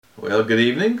Well, good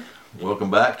evening.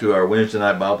 Welcome back to our Wednesday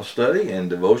night Bible study and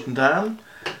devotion time.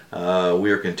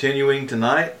 We are continuing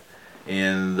tonight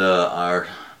in our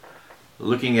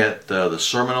looking at the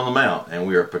Sermon on the Mount, and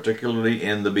we are particularly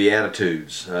in the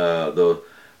Beatitudes.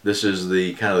 This is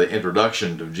the kind of the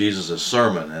introduction to Jesus'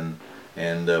 sermon,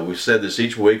 and we've said this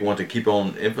each week. I want to keep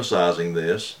on emphasizing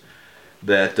this,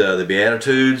 that the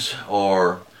Beatitudes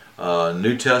are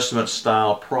New Testament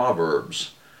style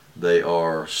proverbs. They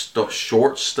are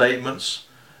short statements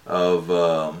of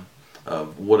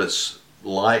what it's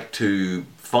like to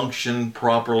function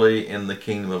properly in the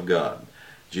kingdom of God.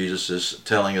 Jesus is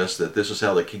telling us that this is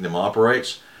how the kingdom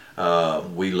operates.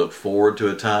 We look forward to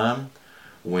a time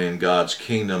when God's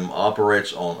kingdom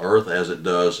operates on earth as it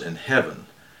does in heaven.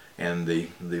 And the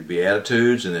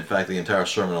Beatitudes, and in fact the entire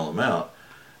Sermon on the Mount,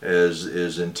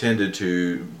 is intended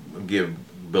to give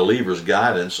believers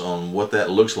guidance on what that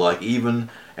looks like, even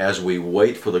as we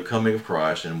wait for the coming of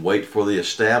Christ and wait for the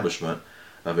establishment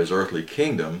of His earthly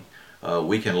kingdom.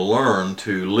 We can learn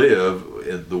to live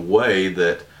in the way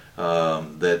that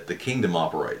the kingdom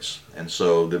operates. And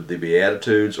so the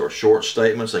Beatitudes are short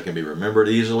statements that can be remembered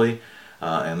easily,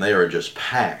 and they are just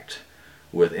packed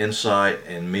with insight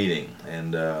and meaning.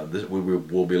 And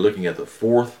we'll be looking at the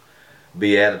fourth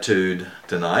Beatitude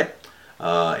tonight.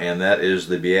 And that is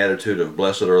the Beatitude of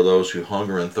blessed are those who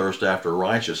hunger and thirst after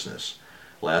righteousness.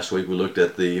 Last week we looked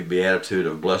at the Beatitude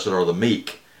of blessed are the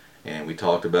meek, and we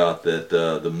talked about that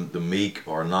the meek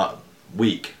are not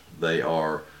weak. They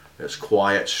are as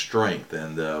quiet strength,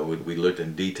 and we looked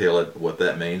in detail at what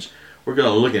that means. We're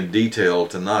going to look in detail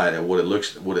tonight at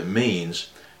what it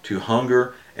means to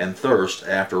hunger and thirst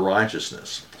after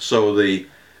righteousness. So the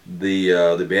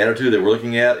Beatitude that we're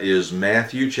looking at is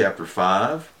Matthew chapter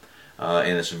 5.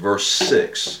 And it's verse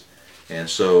 6. And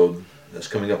so that's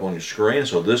coming up on your screen.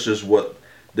 So this is what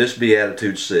this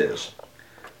Beatitude says.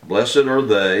 Blessed are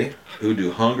they who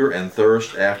do hunger and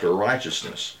thirst after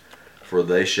righteousness, for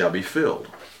they shall be filled.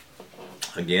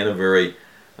 Again, a very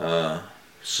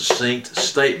succinct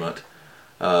statement,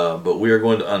 but we are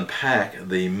going to unpack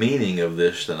the meaning of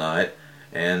this tonight.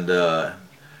 And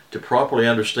to properly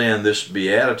understand this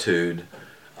Beatitude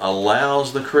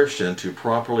allows the Christian to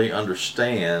properly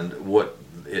understand what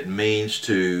it means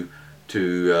to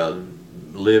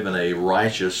live in a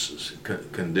righteous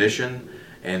condition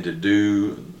and to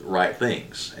do right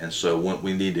things. And so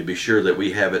we need to be sure that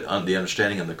we have the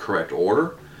understanding in the correct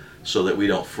order, so that we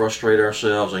don't frustrate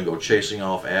ourselves and go chasing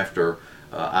off after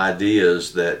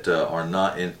ideas that are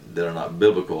not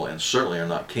biblical and certainly are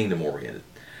not kingdom oriented.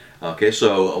 Okay,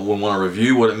 so we want to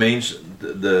review what it means,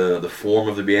 the form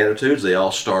of the Beatitudes. They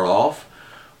all start off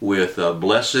with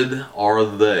blessed are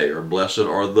they, or blessed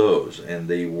are those. And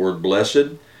the word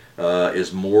blessed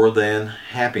is more than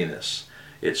happiness.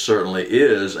 It certainly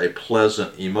is a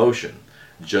pleasant emotion,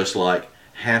 just like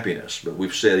happiness. But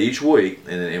we've said each week,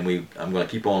 and I'm going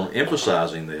to keep on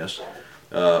emphasizing this,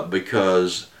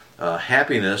 because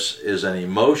happiness is an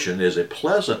emotion, is a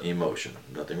pleasant emotion.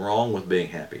 Nothing wrong with being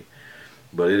happy.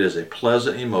 But it is a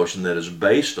pleasant emotion that is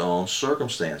based on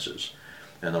circumstances.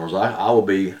 In other words, I will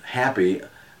be happy,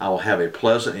 I will have a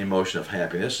pleasant emotion of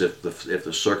happiness if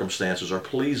the circumstances are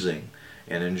pleasing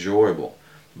and enjoyable.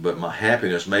 But my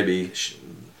happiness may be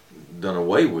done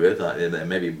away with, it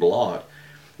may be blocked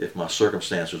if my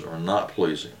circumstances are not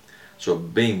pleasing. So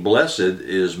being blessed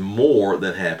is more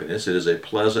than happiness. It is a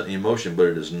pleasant emotion, but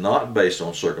it is not based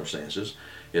on circumstances.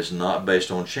 It's not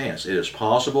based on chance. It is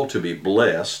possible to be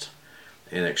blessed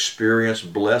and experience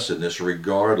blessedness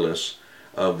regardless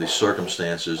of the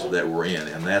circumstances that we're in.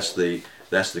 And that's the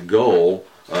goal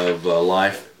of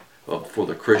life for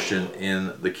the Christian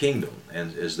in the kingdom,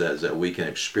 and is that we can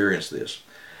experience this.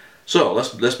 So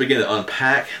let's begin to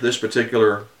unpack this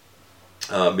particular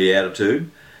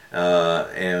Beatitude.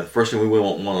 And the first thing we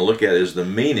want to look at is the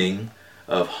meaning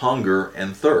of hunger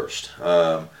and thirst.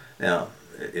 Now,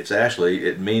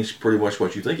 it means pretty much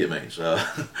what you think it means.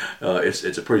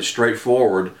 It's a pretty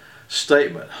straightforward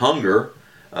statement. Hunger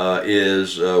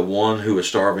is one who is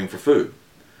starving for food.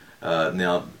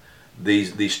 Now,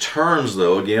 these terms,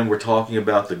 though, again, we're talking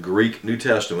about the Greek New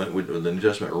Testament, the New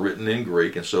Testament written in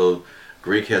Greek, and so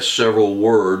Greek has several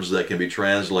words that can be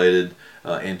translated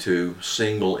into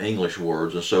single English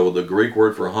words, and so the Greek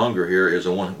word for hunger here is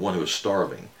one who is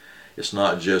starving. It's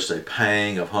not just a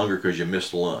pang of hunger because you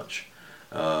missed lunch.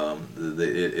 It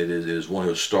is one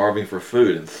who is starving for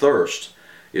food, and thirst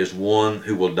is one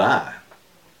who will die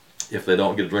if they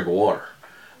don't get a drink of water.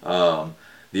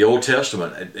 The Old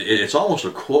Testament, it's almost a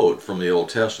quote from the Old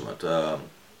Testament.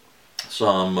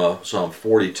 Psalm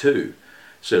 42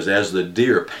 says, "As the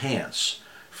deer pants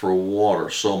for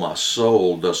water, so my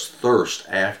soul does thirst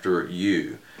after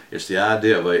you. It's the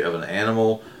idea of an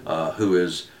animal who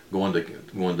is going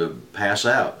to pass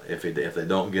out if they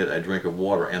don't get a drink of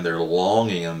water, and they're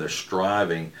longing and they're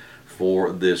striving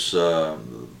for this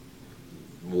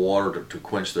water to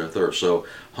quench their thirst. So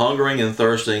hungering and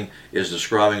thirsting is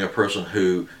describing a person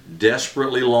who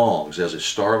desperately longs as a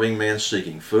starving man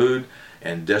seeking food,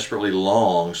 and desperately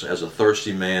longs as a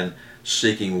thirsty man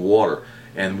seeking water.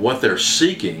 And what they're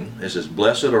seeking, it says,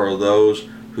 blessed are those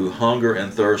who hunger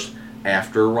and thirst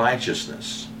after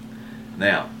righteousness.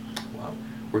 Now,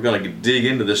 we're going to dig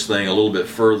into this thing a little bit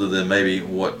further than maybe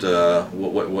what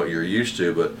you're used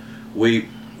to, but we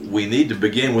need to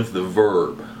begin with the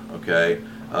verb. Okay,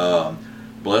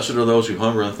 blessed are those who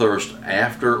hunger and thirst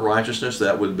after righteousness.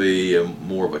 That would be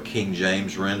more of a King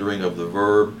James rendering of the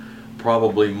verb.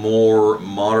 Probably more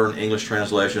modern English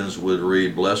translations would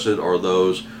read, blessed are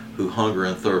those who hunger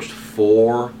and thirst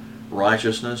for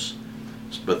righteousness.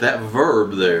 But that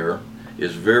verb there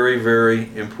is very, very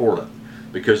important,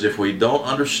 because if we don't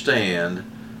understand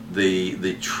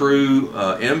the true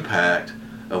impact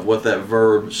of what that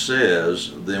verb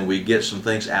says, then we get some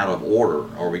things out of order,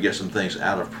 or we get some things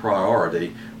out of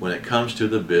priority when it comes to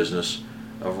the business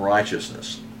of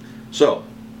righteousness. So,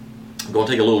 I'm going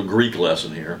to take a little Greek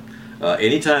lesson here.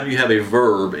 Anytime you have a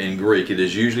verb in Greek, it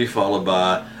is usually followed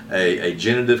by a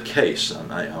genitive case. I'm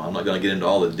not going to get into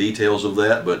all the details of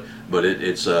that, but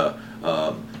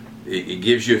it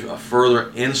gives you a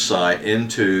further insight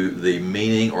into the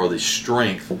meaning or the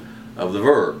strength of the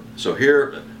verb. So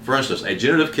here, for instance, a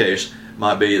genitive case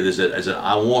might be is that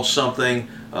I want something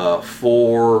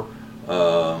for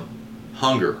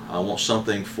hunger. I want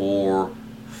something for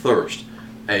thirst.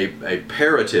 A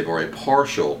parative or a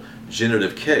partial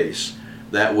genitive case,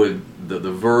 that would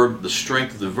the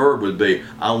strength of the verb would be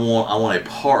I want a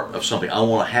part of something. I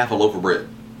want a half a loaf of bread.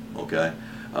 Okay,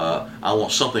 I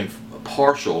want something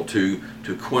partial to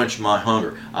quench my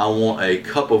hunger. I want a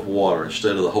cup of water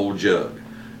instead of the whole jug.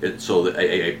 So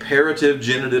a parative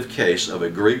genitive case of a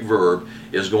Greek verb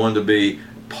is going to be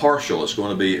partial. It's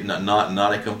going to be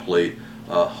not a complete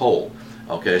whole.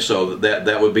 Okay, so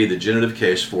that would be the genitive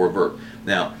case for a verb.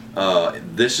 Now,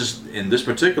 this is, in this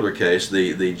particular case,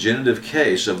 the genitive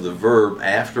case of the verb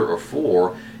after or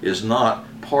for is not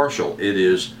partial. It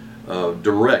is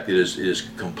direct. It is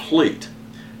complete.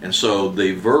 And so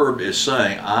the verb is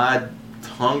saying, I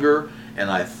hunger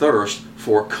and I thirst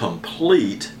for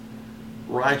complete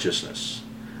righteousness.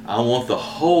 I want the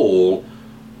whole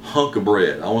hunk of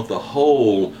bread. I want the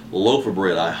whole loaf of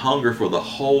bread. I hunger for the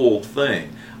whole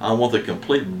thing. I want the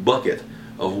complete bucket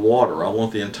of water. I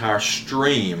want the entire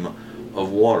stream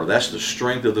of water. That's the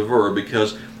strength of the verb,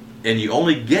 and you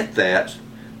only get that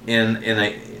in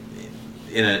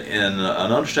an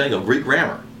understanding of Greek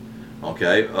grammar.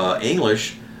 Okay,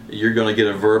 English, you're going to get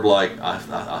a verb like I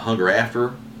hunger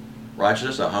after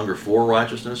righteousness, I hunger for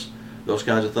righteousness, those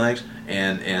kinds of things,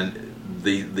 and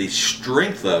the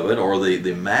strength of it, or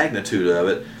the magnitude of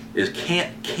it,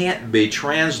 can't be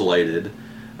translated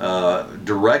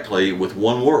directly with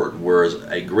one word, whereas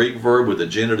a Greek verb with a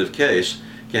genitive case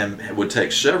would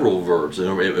take several verbs.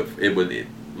 It would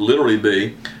literally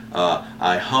be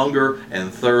I hunger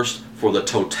and thirst for the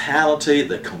totality,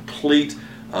 the complete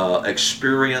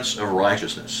experience of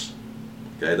righteousness.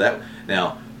 Okay,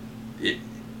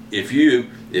 if you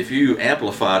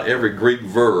amplified every Greek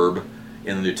verb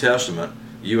in the New Testament,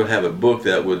 you would have a book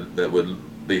that would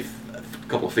be a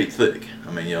couple of feet thick.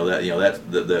 I mean,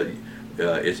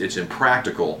 it's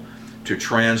impractical to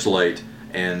translate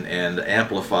and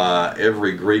amplify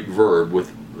every Greek verb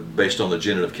based on the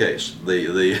genitive case.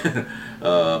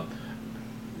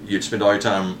 You'd spend all your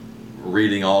time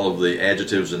reading all of the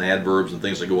adjectives and adverbs and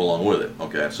things that go along with it.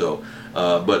 Okay, so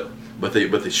but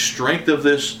the strength of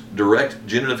this direct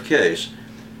genitive case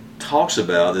talks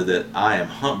about that I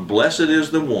am blessed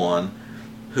is the one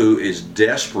who is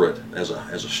desperate as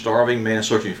a starving man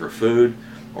searching for food,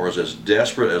 or is as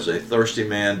desperate as a thirsty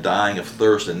man dying of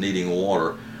thirst and needing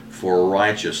water for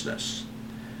righteousness.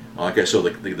 Okay, so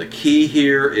the key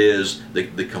here is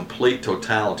the complete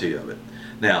totality of it.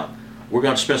 Now, we're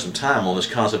going to spend some time on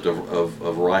this concept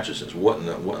of righteousness. What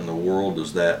in the world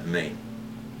does that mean?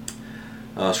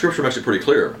 Scripture makes it pretty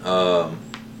clear.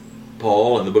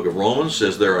 Paul in the book of Romans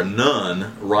says there are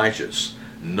none righteous,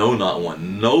 no, not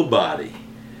one. Nobody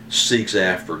seeks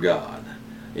after God.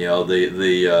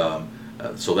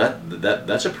 So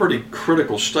that's a pretty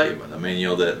critical statement. I mean,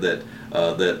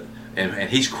 and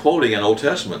he's quoting an Old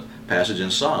Testament passage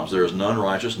in Psalms. There is none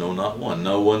righteous, no, not one.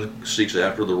 No one seeks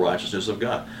after the righteousness of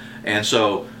God. And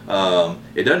so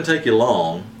it doesn't take you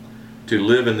long to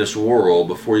live in this world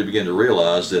before you begin to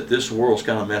realize that this world's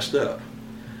kind of messed up,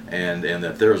 and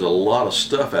that there's a lot of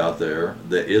stuff out there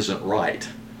that isn't right,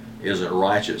 isn't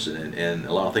righteous, and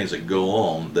a lot of things that go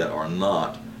on that are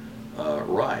not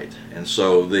right. And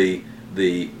so the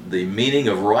meaning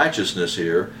of righteousness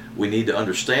here, we need to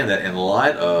understand that in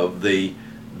light of the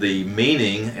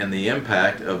meaning and the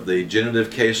impact of the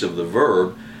genitive case of the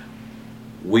verb.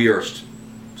 We are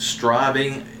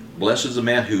striving. Blessed is the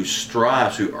man who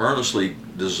strives, who earnestly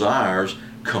desires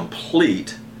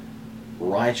complete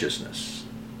righteousness.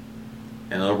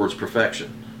 In other words,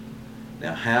 perfection.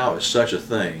 Now, how is such a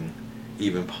thing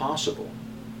even possible?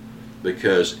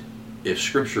 Because if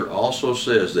Scripture also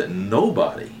says that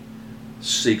nobody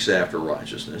seeks after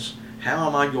righteousness, how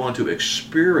am I going to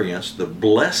experience the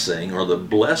blessing or the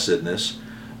blessedness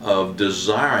of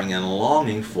desiring and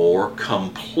longing for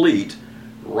complete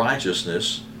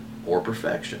righteousness or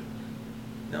perfection?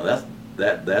 Now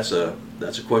that's a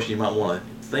question you might want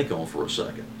to think on for a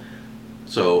second.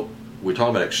 So we're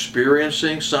talking about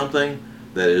experiencing something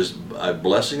that is a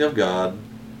blessing of God,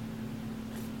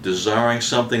 desiring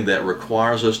something that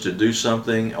requires us to do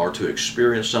something or to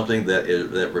experience something that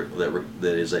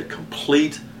is a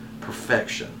complete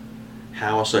perfection.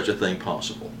 How is such a thing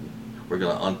possible? We're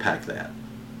going to unpack that.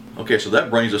 Okay, so that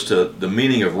brings us to the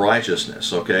meaning of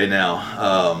righteousness. Okay,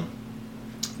 now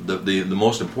the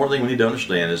most important thing we need to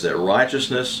understand is that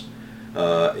righteousness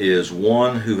is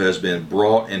one who has been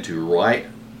brought into right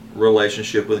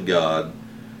relationship with God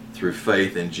through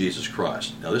faith in Jesus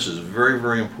Christ. Now this is very,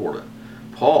 very important.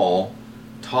 Paul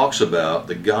talks about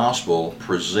the gospel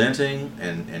presenting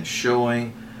and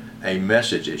showing a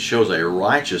message. It shows a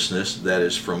righteousness that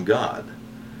is from God.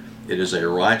 It is a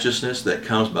righteousness that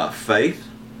comes by faith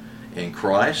in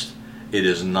Christ. It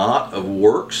is not of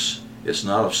works. It's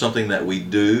not of something that we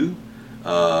do,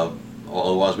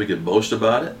 otherwise we could boast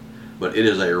about it. But it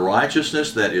is a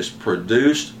righteousness that is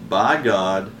produced by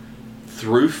God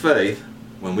through faith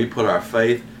when we put our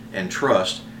faith and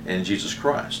trust in Jesus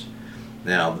Christ.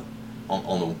 Now,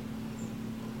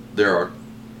 there are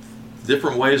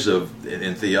different ways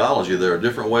in theology, there are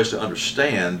different ways to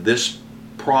understand this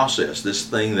process, this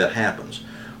thing that happens.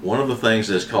 One of the things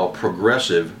is called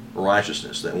progressive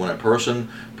righteousness, that when a person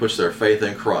puts their faith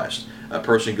in Christ, a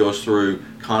person goes through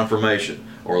confirmation,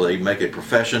 or they make a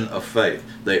profession of faith.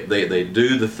 They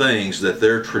do the things that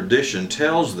their tradition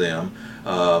tells them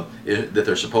that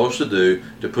they're supposed to do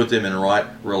to put them in right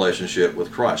relationship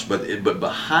with Christ. But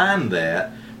behind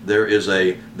that, there is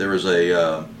a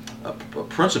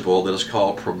principle that is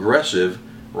called progressive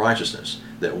righteousness.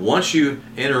 That once you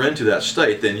enter into that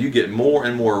state, then you get more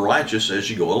and more righteous as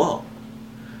you go along.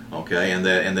 Okay, and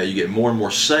that you get more and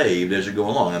more saved as you go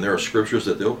along. And there are scriptures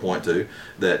that they'll point to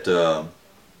that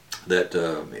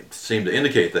seem to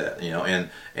indicate that,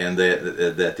 and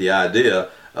that the idea,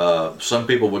 some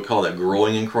people would call that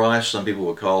growing in Christ, some people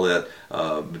would call that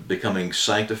becoming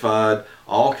sanctified,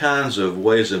 all kinds of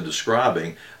ways of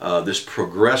describing this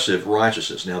progressive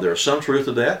righteousness. Now there is some truth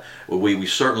to that. We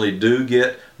certainly do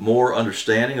get more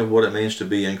understanding of what it means to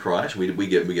be in Christ. We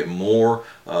get more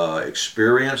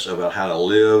experience about how to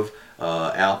live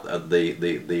out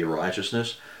the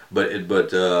righteousness, but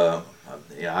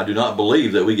I do not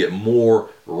believe that we get more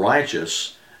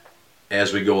righteous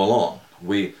as we go along.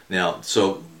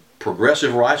 So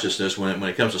progressive righteousness, when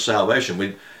it comes to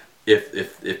salvation,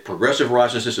 if progressive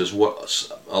righteousness is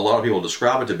what a lot of people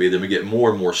describe it to be, then we get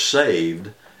more and more saved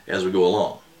as we go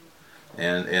along,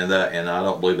 and I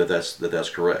don't believe that that's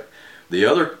correct. The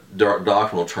other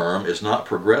doctrinal term is not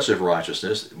progressive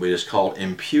righteousness; it is called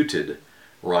imputed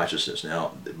righteousness.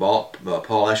 Now,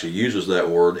 Paul actually uses that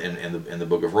word in the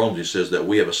book of Romans. He says that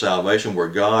we have a salvation where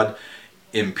God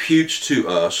imputes to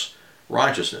us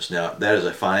righteousness. Now, that is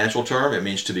a financial term. It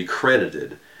means to be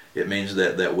credited. It means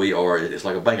that we are, it's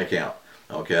like a bank account,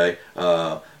 okay?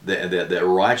 That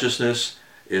righteousness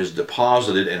is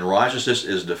deposited, and righteousness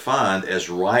is defined as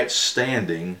right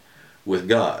standing with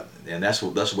God. And that's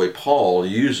the way Paul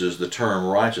uses the term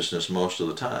righteousness most of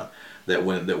the time. That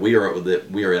we are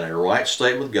in a right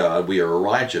state with God, we are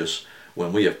righteous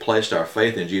when we have placed our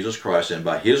faith in Jesus Christ, and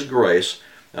by His grace,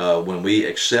 when we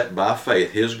accept by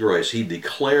faith His grace, He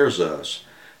declares us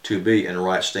to be in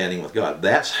right standing with God.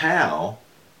 That's how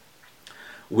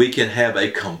we can have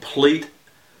a complete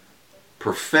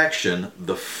perfection,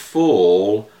 the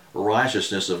full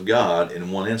righteousness of God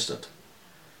in one instant.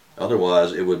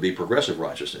 Otherwise, it would be progressive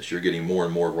righteousness. You're getting more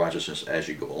and more righteousness as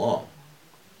you go along.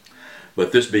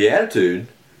 But this beatitude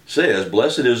says,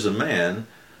 "Blessed is the man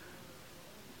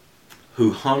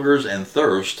who hungers and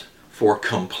thirsts for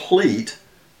complete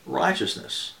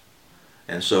righteousness."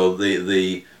 And so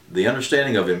the the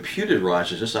understanding of imputed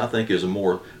righteousness, I think, is a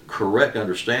more correct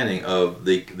understanding of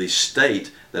the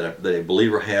state that a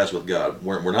believer has with God.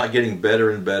 We're not getting better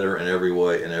and better in every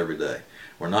way and every day.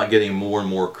 We're not getting more and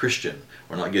more Christian.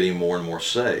 We're not getting more and more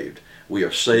saved. We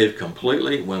are saved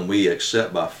completely when we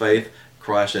accept by faith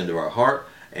Christ into our heart,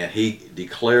 and He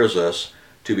declares us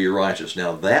to be righteous.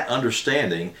 Now, that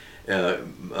understanding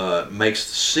makes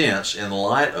sense in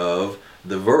light of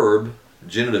the verb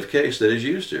genitive case that is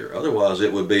used here. Otherwise,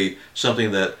 it would be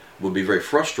something that would be very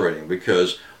frustrating,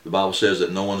 because the Bible says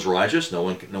that no one's righteous, no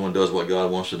one does what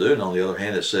God wants to do, and on the other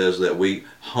hand, it says that we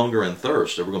hunger and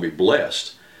thirst, that we're going to be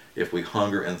blessed if we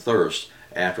hunger and thirst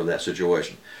after that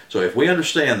situation. So if we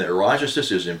understand that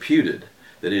righteousness is imputed,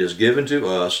 that it is given to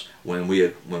us when we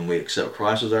accept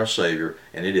Christ as our Savior,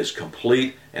 and it is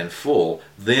complete and full,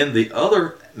 then the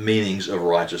other meanings of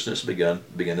righteousness begin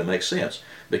to make sense.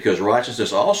 Because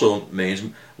righteousness also means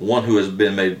one who has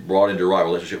been brought into right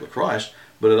relationship with Christ,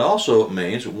 but it also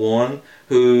means one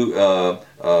who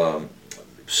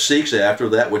seeks after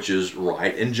that which is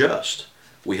right and just.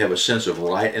 We have a sense of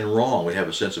right and wrong. We have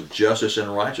a sense of justice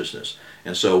and righteousness.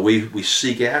 And so we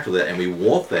seek after that, and we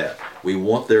want that. We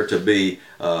want there to be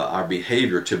our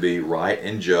behavior to be right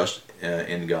and just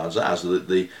in God's eyes.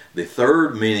 The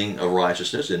third meaning of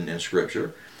righteousness in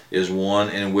Scripture is one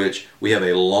in which we have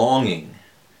a longing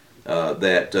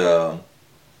that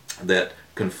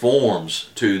conforms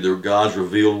to God's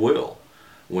revealed will.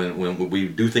 When we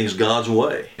do things God's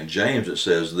way. In James it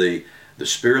says, the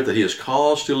Spirit that He has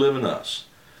caused to live in us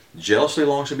jealously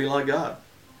longs to be like God.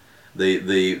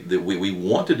 We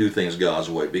want to do things God's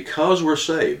way. Because we're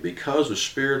saved, because the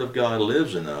Spirit of God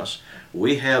lives in us,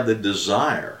 we have the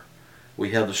desire,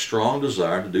 we have the strong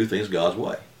desire to do things God's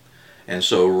way. And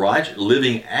so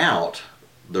living out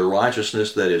the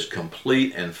righteousness that is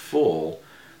complete and full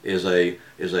is a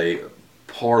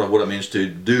part of what it means to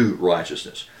do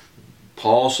righteousness.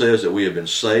 Paul says that we have been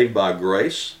saved by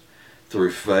grace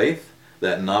through faith,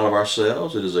 that not of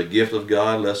ourselves. It is a gift of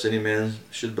God, lest any man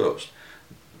should boast.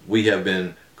 We have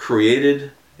been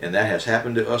created, and that has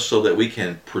happened to us so that we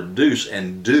can produce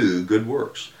and do good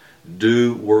works.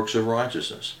 Do works of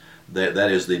righteousness.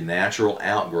 That is the natural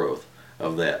outgrowth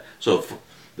of that. So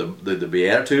the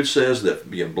Beatitude says that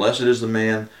blessed is the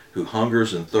man who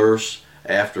hungers and thirsts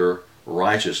after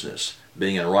righteousness,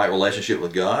 being in right relationship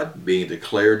with God, being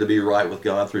declared to be right with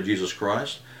God through Jesus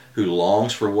Christ, who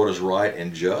longs for what is right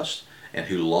and just, and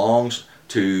who longs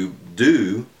to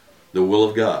do the will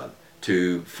of God,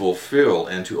 to fulfill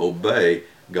and to obey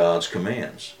God's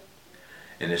commands.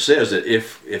 And it says that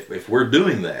if we're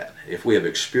doing that, if we have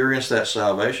experienced that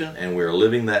salvation and we're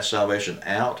living that salvation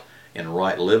out in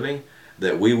right living,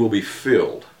 that we will be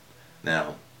filled.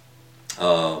 Now,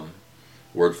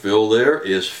 word filled there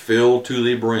is filled to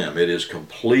the brim. It is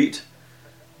complete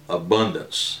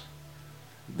abundance.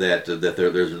 That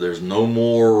there's no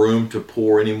more room to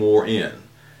pour any more in.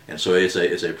 And so it's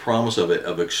a promise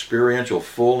of experiential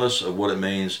fullness of what it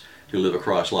means to live a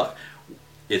Christ life.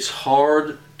 It's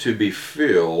hard to be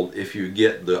filled if you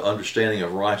get the understanding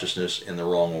of righteousness in the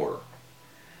wrong order.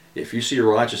 If you see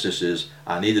righteousness as,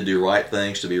 I need to do right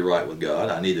things to be right with God,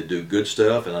 I need to do good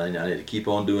stuff, and I need to keep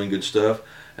on doing good stuff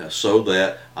so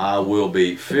that I will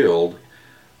be filled,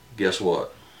 guess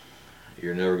what?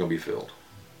 You're never going to be filled.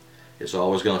 It's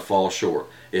always going to fall short.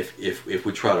 If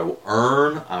we try to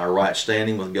earn our right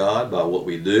standing with God by what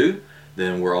we do,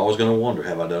 then we're always going to wonder,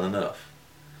 have I done enough?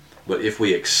 But if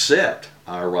we accept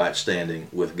our right standing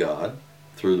with God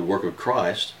through the work of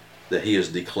Christ, that He has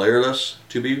declared us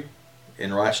to be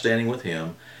in right standing with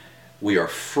Him, we are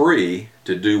free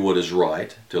to do what is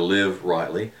right, to live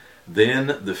rightly. Then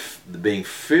the being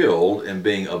filled and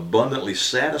being abundantly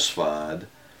satisfied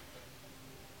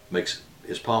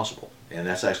is possible. And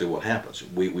that's actually what happens.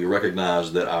 We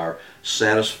recognize that our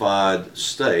satisfied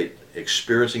state,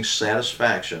 experiencing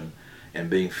satisfaction and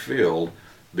being filled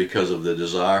because of the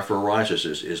desire for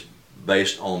righteousness, is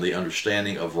based on the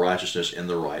understanding of righteousness in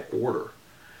the right order.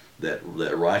 That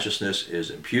righteousness is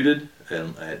imputed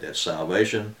at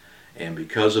salvation, and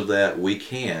because of that we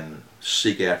can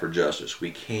seek after justice.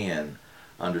 We can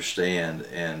understand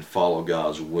and follow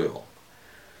God's will.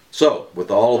 So,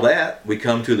 with all of that, we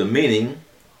come to the meaning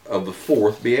of the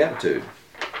fourth beatitude,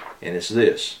 and it's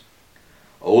this: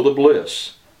 oh, the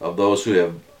bliss of those who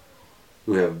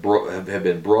have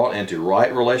been brought into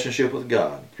right relationship with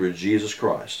God through Jesus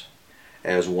Christ.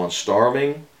 As one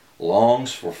starving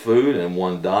longs for food, and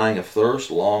one dying of thirst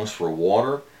longs for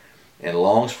water, and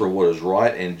longs for what is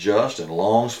right and just, and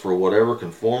longs for whatever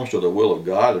conforms to the will of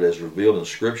God that is revealed in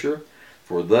Scripture,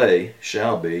 for they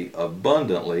shall be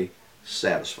abundantly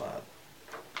satisfied.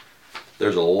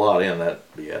 there's a lot in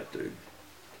that beatitude.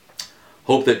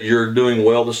 Hope that you're doing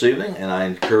well this evening, and I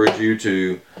encourage you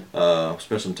to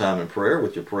spend some time in prayer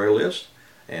with your prayer list,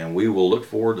 and we will look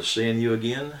forward to seeing you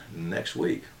again next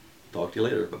week. Talk to you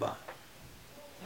later. Bye-bye.